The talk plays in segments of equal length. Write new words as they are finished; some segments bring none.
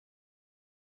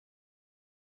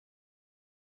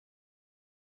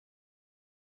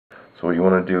So what you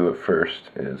want to do at first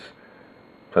is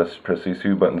press these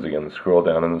two buttons again, scroll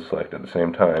down and select at the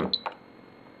same time,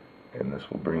 and this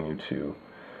will bring you to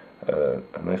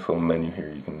a nice little menu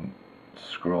here. You can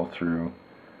scroll through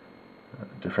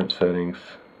different settings.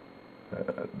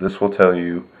 This will tell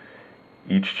you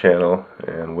each channel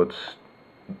and what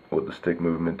the stick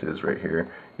movement is right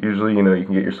here. Usually, you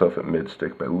can get yourself at mid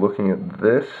stick by looking at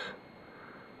this.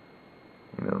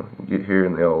 You get here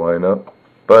and they all line up,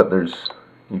 but there's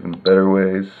even better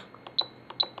ways.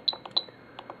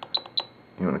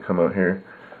 You want to come out here,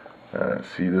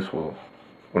 see, this will,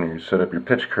 when you set up your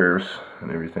pitch curves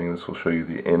and everything, this will show you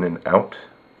the in and out.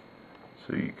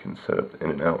 So you can set up in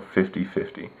and out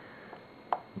 50-50.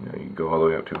 You can go all the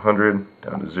way up to 100,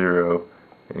 down to 0,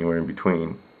 anywhere in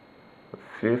between.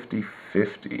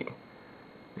 50-50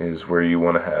 is where you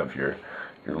want to have your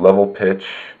level pitch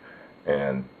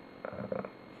and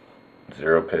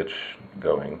 0 pitch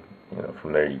going.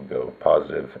 From there you can go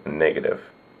positive and negative.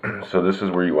 So this is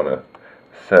where you want to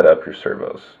set up your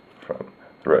servos from.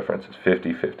 The reference is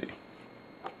 50-50.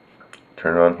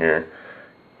 Turn it on here,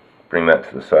 bring that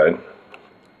to the side.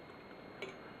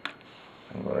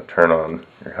 You want to turn on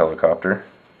your helicopter,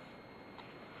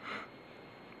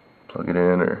 plug it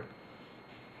in, or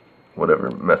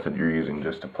whatever method you're using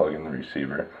just to plug in the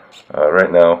receiver.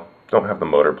 Right now, don't have the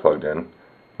motor plugged in.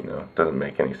 It doesn't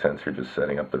make any sense. You're just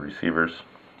setting up the receivers,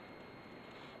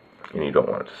 and you don't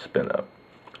want it to spin up.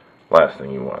 Last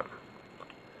thing you want.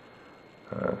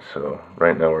 So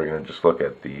right now we're going to just look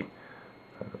at the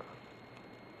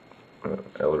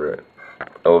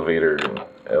elevator and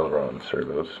aileron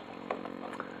servos.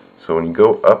 So when you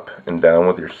go up and down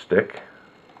with your stick,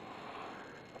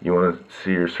 you want to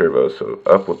see your servos. So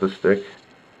up with the stick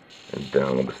and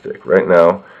down with the stick. Right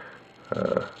now,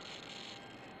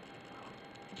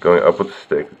 going up with the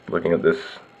stick, looking at this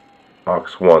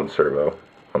aux1 servo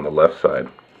on the left side.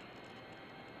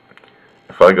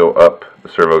 If I go up, the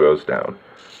servo goes down.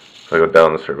 If I go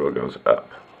down, the servo goes up.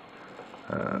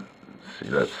 See,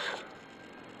 that's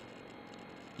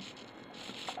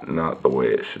not the way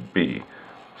it should be.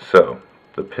 So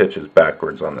the pitch is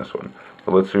backwards on this one.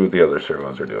 But let's see what the other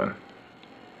servos are doing.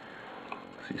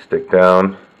 See, stick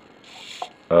down,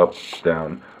 up,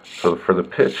 down. So for the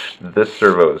pitch, this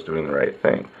servo is doing the right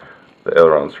thing. The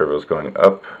aileron servo is going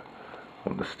up,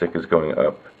 when the stick is going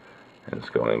up, and it's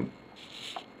going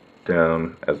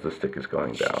down as the stick is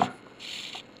going down.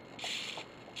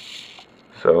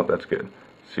 So that's good.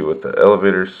 See what the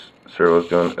elevator servo is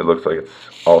doing? It looks like it's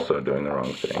also doing the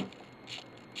wrong thing.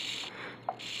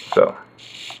 So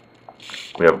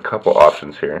we have a couple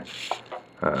options here.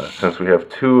 Since we have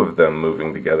two of them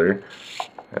moving together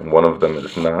and one of them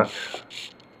is not,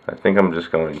 I think I'm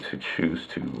just going to choose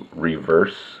to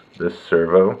reverse this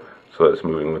servo so that it's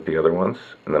moving with the other ones,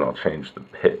 and then I'll change the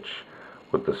pitch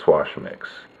with the Swash mix.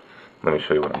 Let me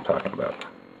show you what I'm talking about.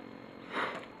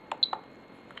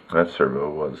 That servo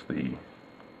was the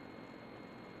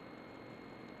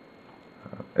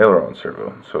aileron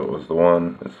servo, so it's the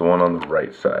one on the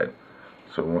right side.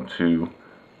 So we want to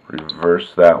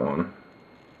reverse that one,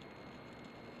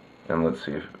 and let's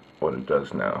see what it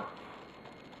does now.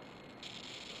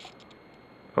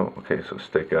 Oh, okay, so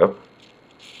stick up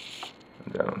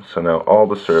and down. So now all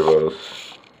the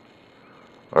servos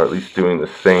are at least doing the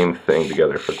same thing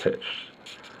together for pitch,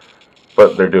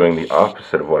 but they're doing the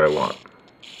opposite of what I want.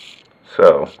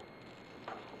 So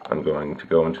I'm going to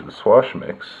go into the Swash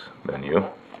mix menu,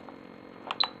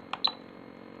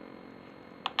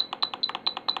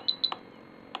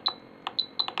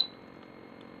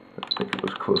 I think it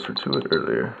was closer to it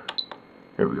earlier.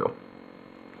 Here we go.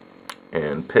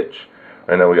 And pitch.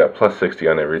 Right now we got plus 60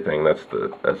 on everything. That's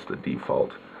the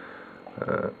default.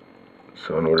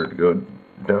 So in order to go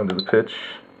down to the pitch,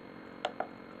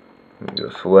 we go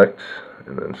select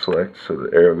and then select, so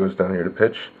the arrow goes down here to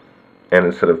pitch. And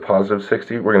instead of positive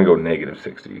 60, we're going to go negative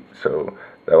 60. So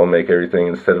that will make everything,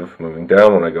 instead of moving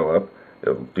down when I go up,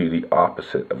 it'll do the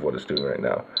opposite of what it's doing right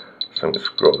now. So I'm going to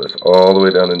scroll this all the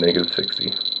way down to negative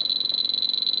 60.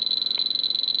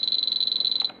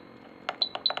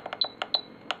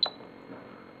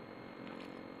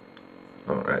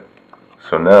 Alright,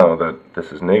 so now that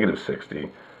this is negative 60,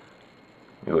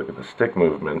 you look at the stick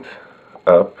movement.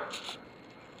 Up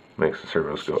makes the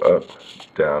servos go up,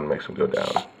 down makes them go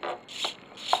down.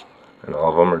 And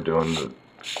all of them are doing the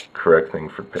correct thing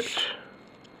for pitch.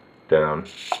 Down,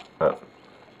 up.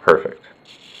 Perfect.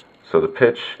 So the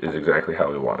pitch is exactly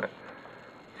how we want it.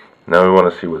 Now we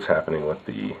want to see what's happening with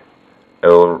the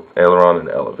aileron and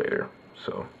elevator.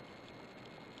 So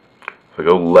if I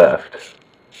go left,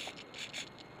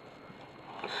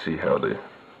 see how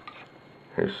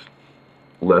here's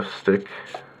left stick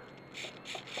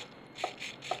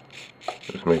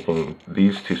is making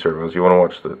these two servos. You want to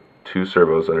watch the two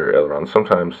servos that are aileron.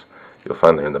 Sometimes you'll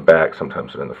find they're in the back,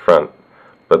 sometimes they're in the front.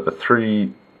 But the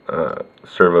three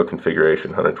servo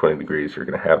configuration, 120 degrees, you're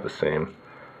going to have the same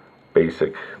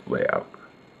basic layout.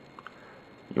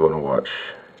 You want to watch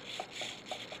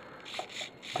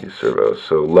these servos.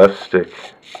 So left stick,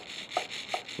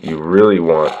 you really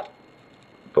want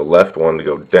the left one to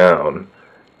go down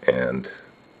and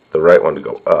the right one to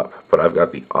go up. But I've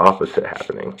got the opposite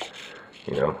happening.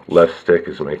 You know, left stick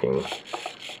is making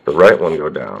the right one go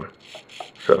down.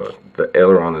 So the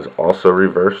aileron is also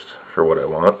reversed for what I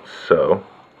want. So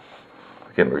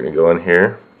again, we're going to go in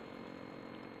here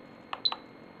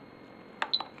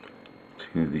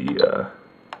to the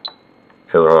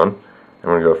aileron, and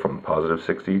we're going to go from positive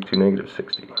 60 to negative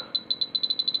 60.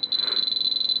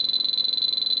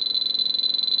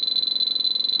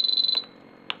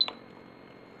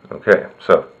 Okay,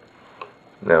 so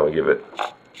now we give it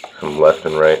some left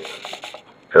and right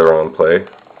aileron play.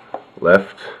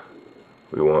 Left,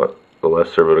 we want the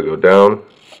left servo to go down,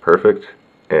 perfect,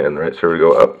 and the right servo to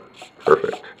go up,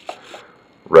 perfect.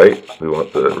 Right, we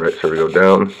want the right servo to go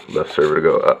down, left servo to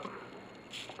go up,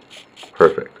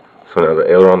 perfect. So now the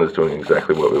aileron is doing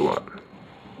exactly what we want.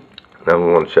 Now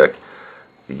we want to check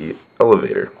the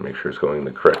elevator, make sure it's going in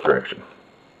the correct direction.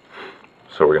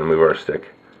 So we're going to move our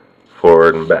stick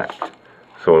forward and back.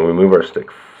 So when we move our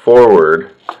stick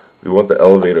forward, we want the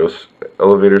elevator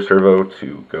servo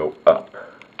to go up.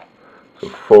 So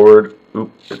forward,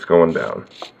 oop, it's going down.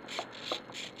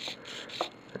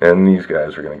 And these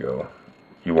guys are going to go,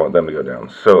 you want them to go down.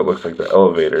 So it looks like the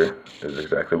elevator is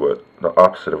exactly the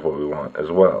opposite of what we want as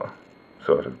well.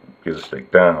 So if it gives a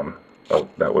stick down,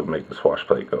 that would make the swash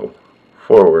plate go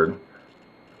forward,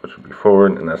 which would be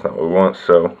forward, and that's not what we want.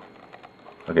 So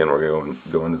again, we're going to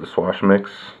go into the swash mix,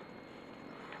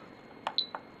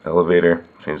 elevator,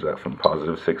 change that from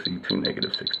positive 60 to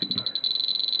negative 60.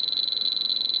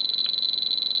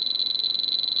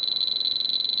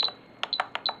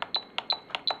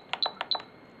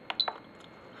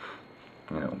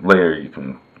 You know, later you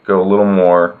can go a little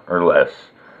more or less,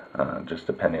 just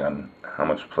depending on how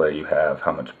much play you have,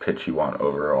 how much pitch you want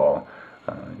overall.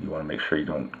 You want to make sure you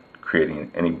don't create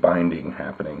any binding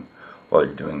happening while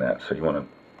you're doing that. So you want to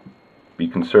be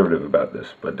conservative about this,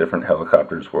 but different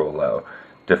helicopters will allow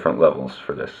different levels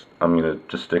for this. I'm going to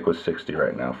just stick with 60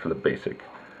 right now for the basic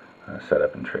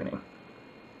setup and training.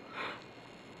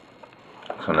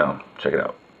 So now, check it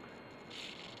out.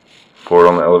 Forward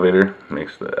on the elevator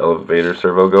makes the elevator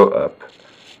servo go up,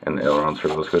 and the aileron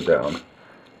servos go down.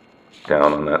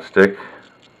 Down on that stick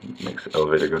makes the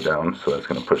elevator go down, so that's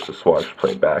going to push the swash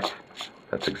plate back.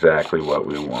 That's exactly what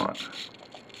we want.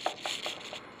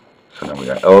 So now we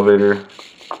got elevator,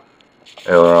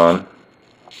 aileron,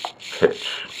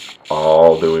 pitch,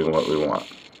 all doing what we want.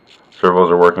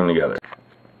 Servos are working together.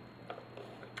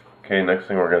 Okay, next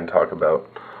thing we're going to talk about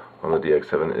on the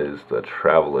DX7 is the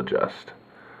travel adjust.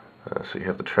 So you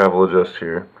have the travel adjust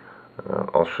here.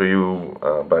 I'll show you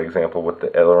by example with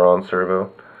the aileron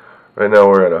servo. Right now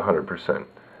we're at 100%.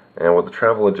 And what the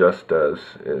travel adjust does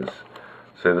is,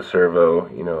 say the servo,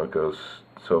 you know, it goes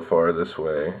so far this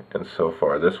way and so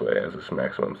far this way as its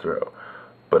maximum throw.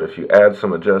 But if you add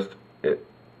some adjust, it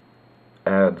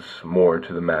adds more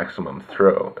to the maximum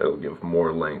throw. It'll give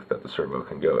more length that the servo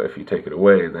can go. If you take it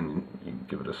away, then you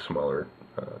give it a smaller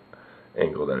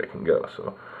angle that it can go.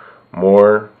 So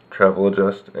more travel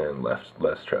adjust and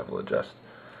less travel adjust.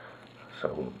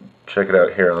 So we'll check it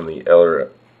out here on the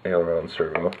aileron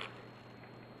servo.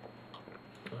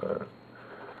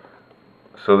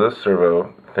 So this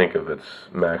servo, think of its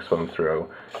maximum throw.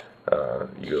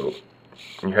 You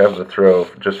have the throw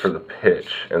just for the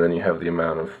pitch, and then you have the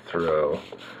amount of throw.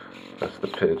 That's the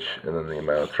pitch, and then the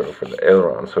amount of throw for the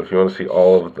aileron. So if you want to see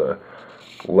all of the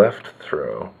left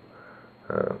throw,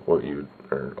 or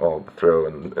all the throw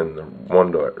in the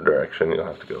one direction, you'll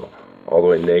have to go all the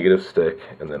way negative stick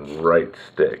and then right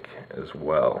stick as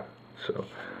well. So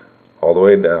all the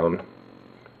way down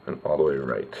and all the way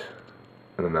right,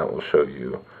 and then that will show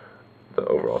you the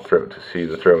overall throw. To see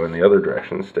the throw in the other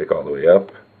direction, stick all the way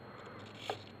up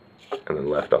and then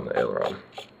left on the aileron.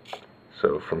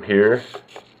 So from here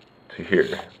to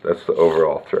here, that's the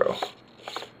overall throw.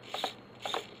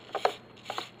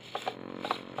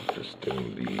 Just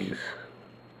doing these.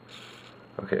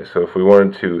 Okay, so if we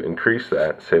wanted to increase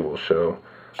that, say we'll show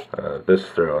this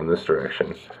throw in this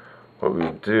direction, what we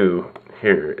would do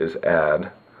here is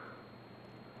add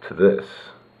to this.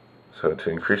 So to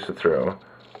increase the throw,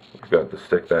 we've got the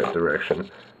stick that direction,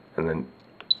 and then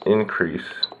increase,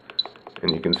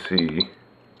 and you can see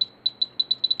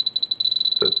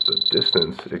the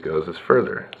distance it goes is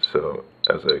further. So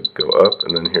as I go up,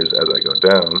 and then here's as I go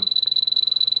down,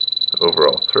 the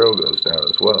overall throw goes down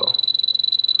as well.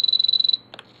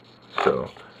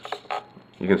 So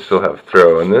you can still have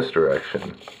throw in this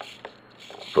direction,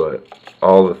 but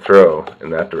all the throw in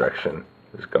that direction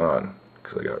is gone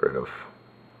because I got rid of,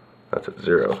 that's at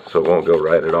 0, so it won't go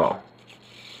right at all.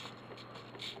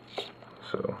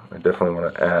 So I definitely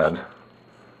want to add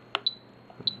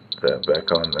that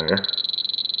back on there.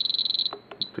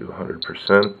 Do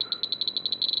 100%.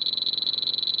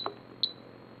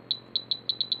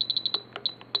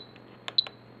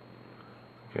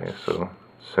 Okay, so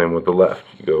same with the left.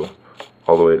 You go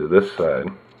all the way to this side,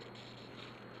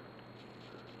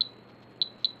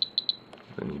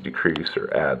 then you decrease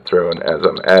or add throw, and as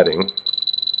I'm adding,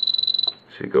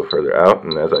 so you go further out,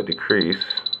 and as I decrease,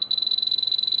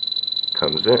 it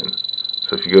comes in.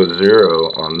 So if you go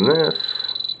 0 on this,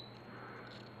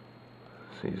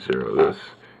 see 0 this,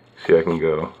 see I can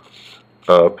go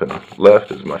up and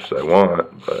left as much as I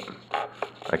want, but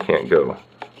I can't go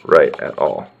right at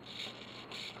all.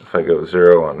 If I go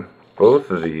 0 on both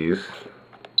of these,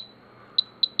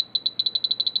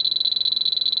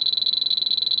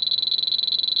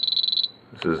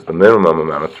 this is the minimum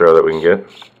amount of throw that we can get,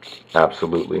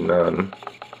 absolutely none.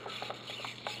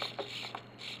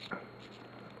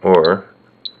 Or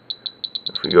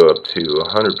if we go up to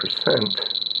 100%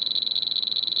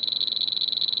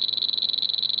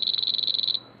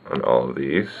 on all of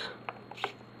these,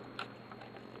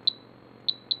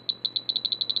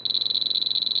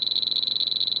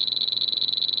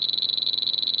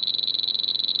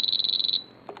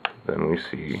 then we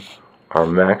see our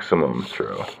maximum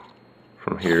throw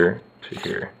from here to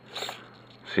here.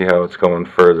 See how it's going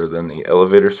further than the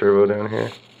elevator servo down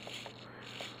here?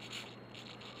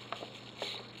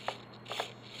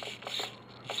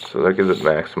 So that gives it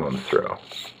maximum throw.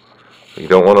 So you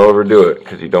don't want to overdo it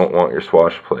because you don't want your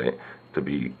swash plate to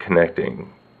be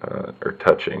connecting or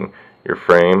touching your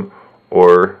frame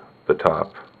or the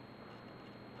top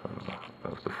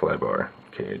of the flybar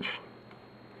cage.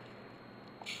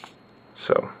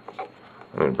 So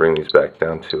I'm going to bring these back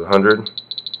down to 100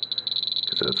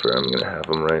 because that's where I'm going to have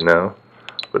them right now.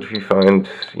 But if you find,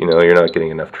 you're not getting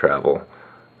enough travel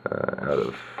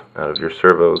out of your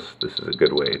servos, this is a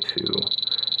good way to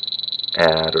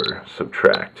add or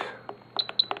subtract